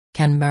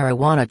can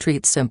marijuana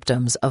treat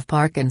symptoms of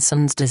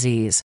Parkinson's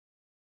disease?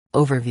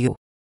 Overview.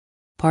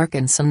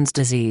 Parkinson's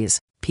disease,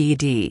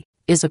 PD,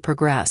 is a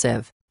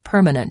progressive,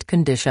 permanent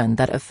condition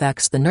that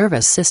affects the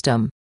nervous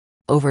system.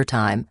 Over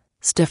time,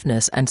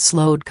 stiffness and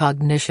slowed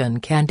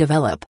cognition can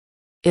develop.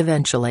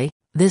 Eventually,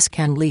 this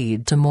can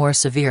lead to more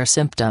severe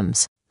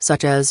symptoms,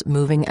 such as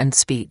moving and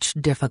speech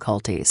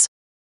difficulties.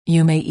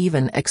 You may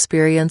even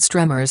experience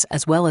tremors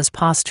as well as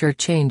posture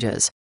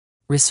changes.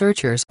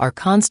 Researchers are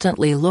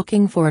constantly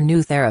looking for new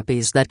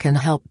therapies that can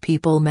help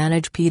people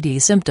manage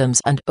PD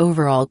symptoms and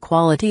overall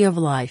quality of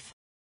life.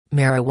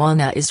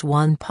 Marijuana is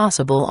one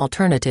possible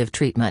alternative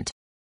treatment.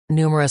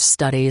 Numerous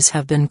studies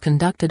have been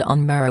conducted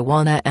on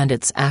marijuana and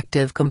its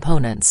active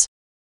components.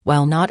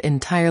 While not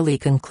entirely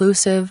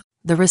conclusive,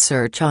 the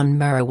research on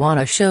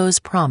marijuana shows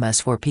promise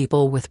for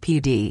people with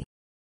PD.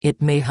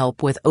 It may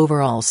help with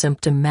overall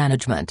symptom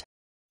management.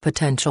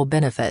 Potential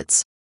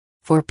benefits.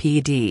 For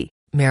PD,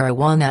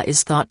 marijuana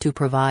is thought to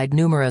provide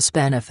numerous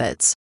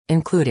benefits,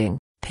 including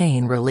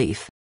pain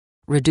relief,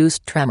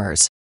 reduced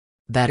tremors,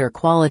 better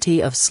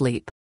quality of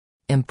sleep,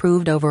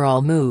 improved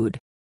overall mood,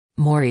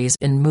 more ease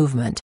in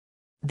movement.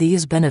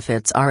 These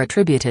benefits are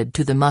attributed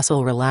to the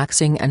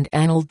muscle-relaxing and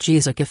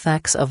analgesic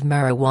effects of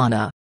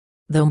marijuana.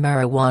 Though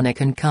marijuana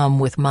can come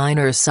with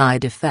minor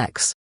side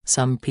effects,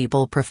 some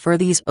people prefer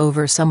these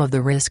over some of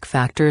the risk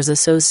factors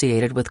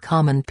associated with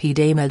common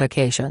PD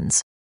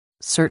medications.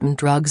 Certain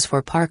drugs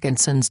for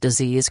Parkinson's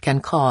disease can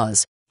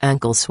cause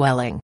ankle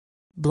swelling,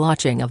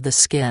 blotching of the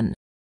skin,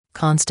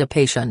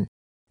 constipation,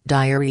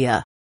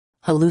 diarrhea,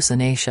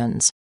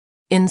 hallucinations,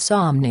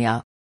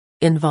 insomnia,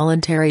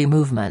 involuntary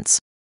movements,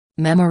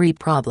 memory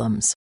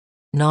problems,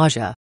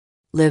 nausea,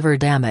 liver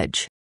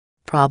damage,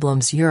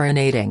 problems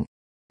urinating,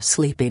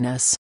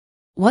 sleepiness.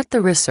 What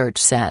the research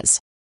says.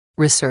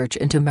 Research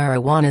into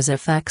marijuana's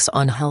effects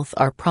on health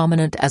are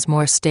prominent as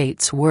more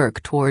states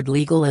work toward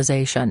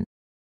legalization.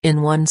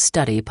 In one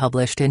study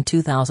published in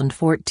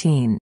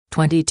 2014,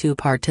 22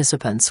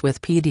 participants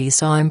with PD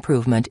saw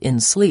improvement in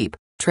sleep,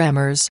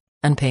 tremors,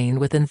 and pain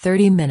within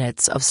 30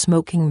 minutes of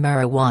smoking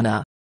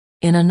marijuana.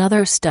 In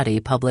another study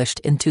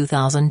published in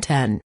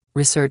 2010,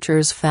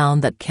 researchers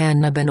found that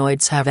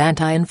cannabinoids have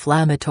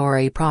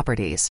anti-inflammatory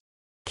properties.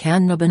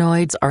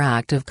 Cannabinoids are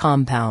active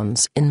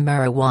compounds in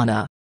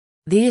marijuana.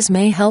 These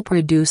may help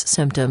reduce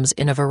symptoms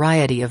in a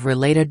variety of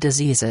related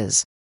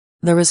diseases.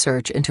 The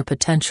research into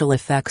potential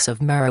effects of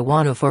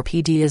marijuana for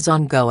PD is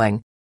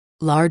ongoing.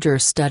 Larger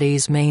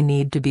studies may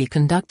need to be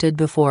conducted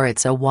before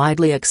it's a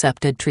widely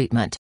accepted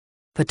treatment.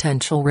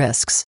 Potential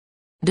risks.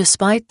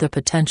 Despite the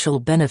potential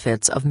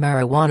benefits of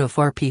marijuana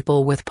for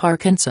people with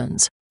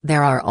Parkinson's,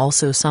 there are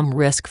also some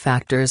risk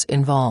factors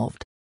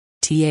involved.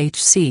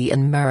 THC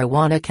in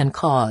marijuana can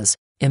cause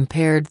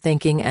impaired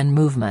thinking and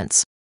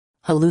movements,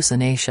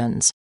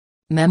 hallucinations,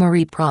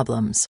 memory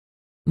problems,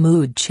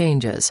 mood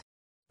changes.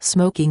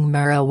 Smoking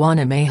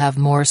marijuana may have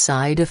more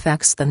side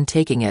effects than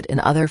taking it in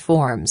other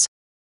forms.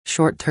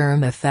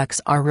 Short-term effects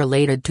are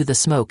related to the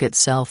smoke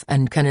itself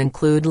and can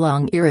include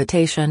lung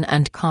irritation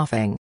and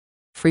coughing.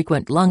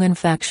 Frequent lung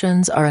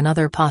infections are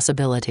another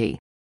possibility.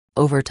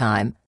 Over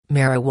time,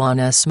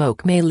 marijuana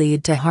smoke may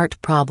lead to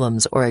heart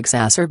problems or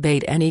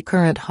exacerbate any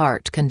current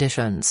heart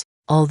conditions,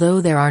 although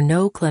there are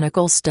no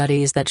clinical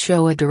studies that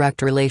show a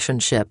direct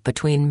relationship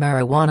between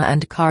marijuana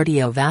and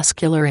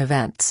cardiovascular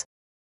events.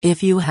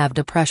 If you have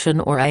depression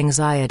or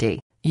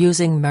anxiety,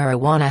 using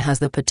marijuana has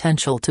the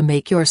potential to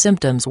make your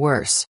symptoms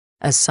worse,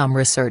 as some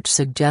research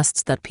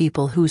suggests that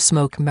people who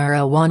smoke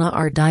marijuana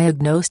are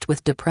diagnosed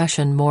with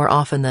depression more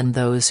often than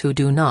those who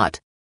do not.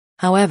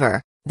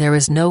 However, there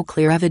is no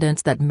clear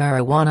evidence that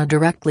marijuana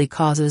directly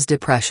causes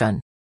depression.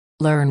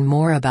 Learn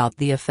more about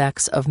the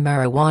effects of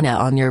marijuana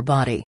on your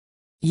body.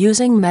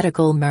 Using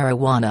medical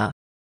marijuana.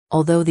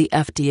 Although the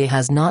FDA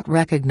has not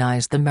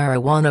recognized the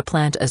marijuana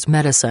plant as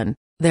medicine,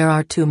 there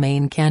are two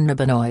main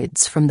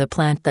cannabinoids from the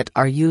plant that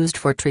are used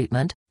for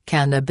treatment: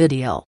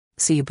 cannabidiol,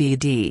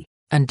 CBD,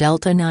 and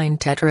delta-9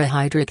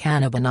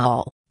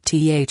 tetrahydrocannabinol,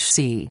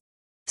 THC.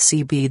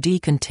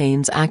 CBD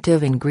contains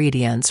active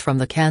ingredients from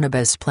the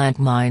cannabis plant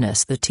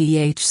minus the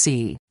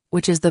THC,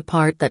 which is the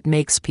part that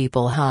makes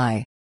people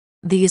high.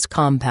 These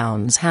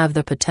compounds have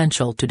the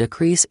potential to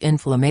decrease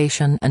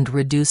inflammation and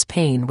reduce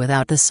pain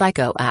without the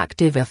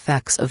psychoactive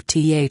effects of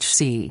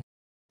THC.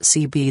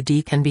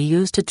 CBD can be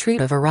used to treat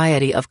a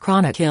variety of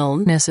chronic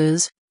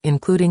illnesses,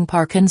 including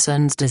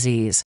Parkinson's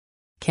disease.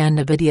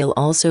 Cannabidiol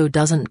also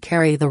doesn't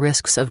carry the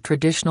risks of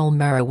traditional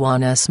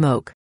marijuana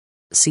smoke.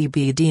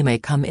 CBD may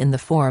come in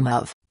the form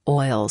of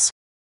oils,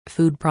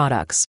 food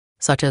products,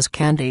 such as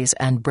candies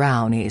and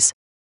brownies,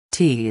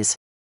 teas,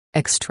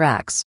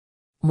 extracts,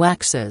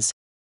 waxes,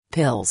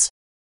 pills.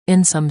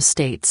 In some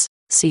states,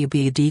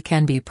 CBD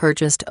can be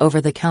purchased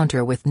over the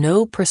counter with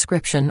no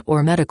prescription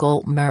or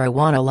medical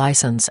marijuana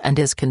license and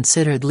is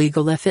considered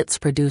legal if it's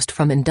produced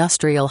from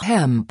industrial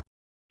hemp.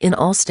 In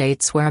all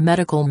states where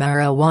medical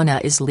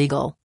marijuana is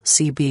legal,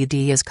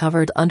 CBD is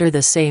covered under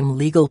the same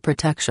legal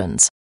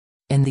protections.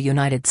 In the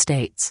United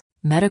States,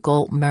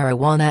 medical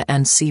marijuana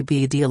and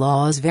CBD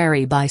laws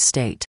vary by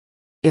state.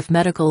 If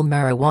medical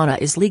marijuana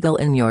is legal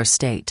in your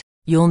state,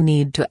 you'll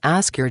need to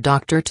ask your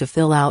doctor to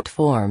fill out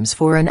forms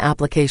for an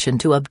application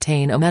to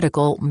obtain a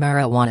medical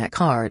marijuana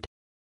card.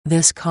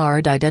 This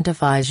card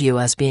identifies you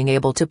as being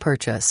able to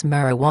purchase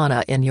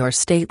marijuana in your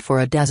state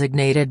for a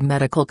designated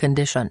medical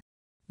condition.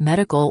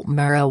 Medical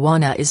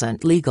marijuana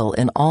isn't legal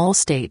in all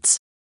states.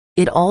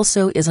 It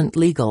also isn't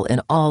legal in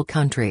all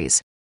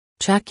countries.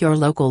 Check your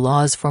local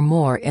laws for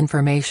more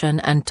information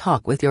and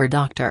talk with your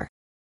doctor.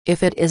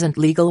 If it isn't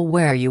legal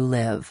where you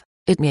live,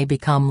 it may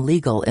become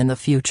legal in the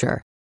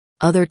future.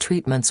 Other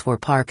treatments for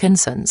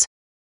Parkinson's.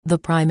 The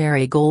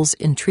primary goals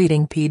in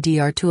treating PD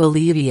are to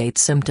alleviate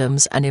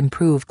symptoms and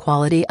improve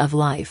quality of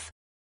life.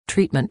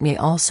 Treatment may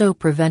also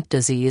prevent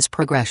disease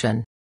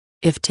progression.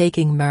 If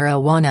taking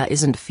marijuana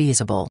isn't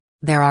feasible,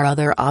 there are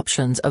other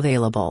options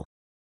available.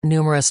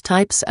 Numerous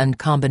types and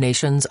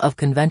combinations of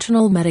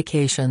conventional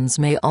medications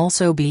may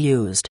also be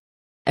used.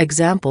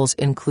 Examples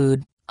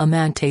include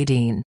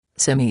amantadine,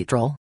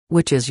 cimetrol,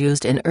 which is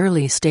used in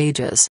early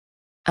stages,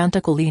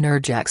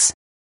 anticholinergics,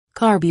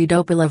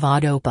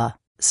 carbidopa-levodopa,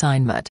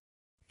 Sinemet,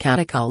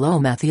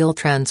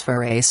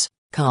 catecholomethyltransferase,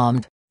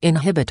 COMT,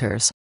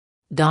 inhibitors,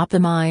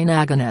 dopamine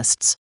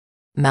agonists,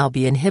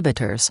 MAO-B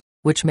inhibitors,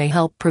 which may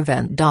help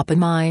prevent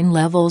dopamine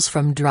levels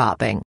from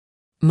dropping.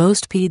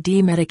 Most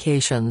PD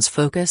medications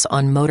focus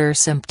on motor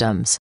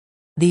symptoms.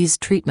 These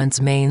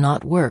treatments may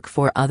not work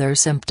for other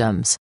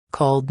symptoms,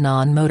 called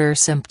non-motor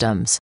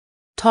symptoms.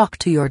 Talk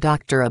to your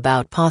doctor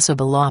about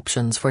possible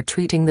options for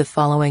treating the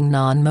following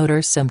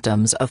non-motor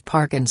symptoms of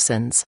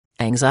Parkinson's: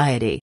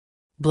 anxiety,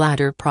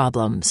 bladder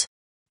problems,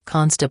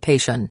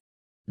 constipation,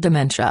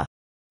 dementia,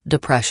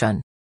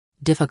 depression,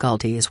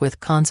 difficulties with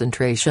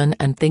concentration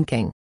and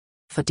thinking,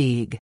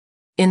 fatigue,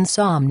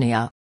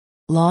 insomnia,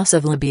 loss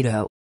of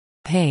libido,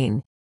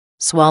 pain,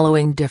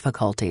 swallowing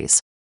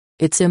difficulties.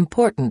 It's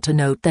important to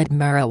note that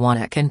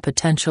marijuana can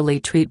potentially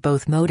treat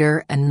both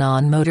motor and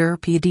non-motor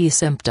PD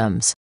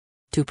symptoms.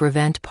 To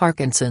prevent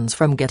Parkinson's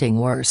from getting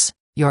worse,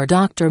 your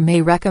doctor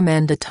may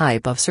recommend a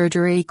type of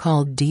surgery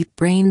called deep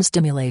brain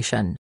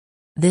stimulation.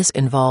 This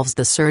involves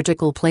the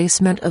surgical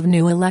placement of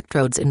new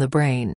electrodes in the brain.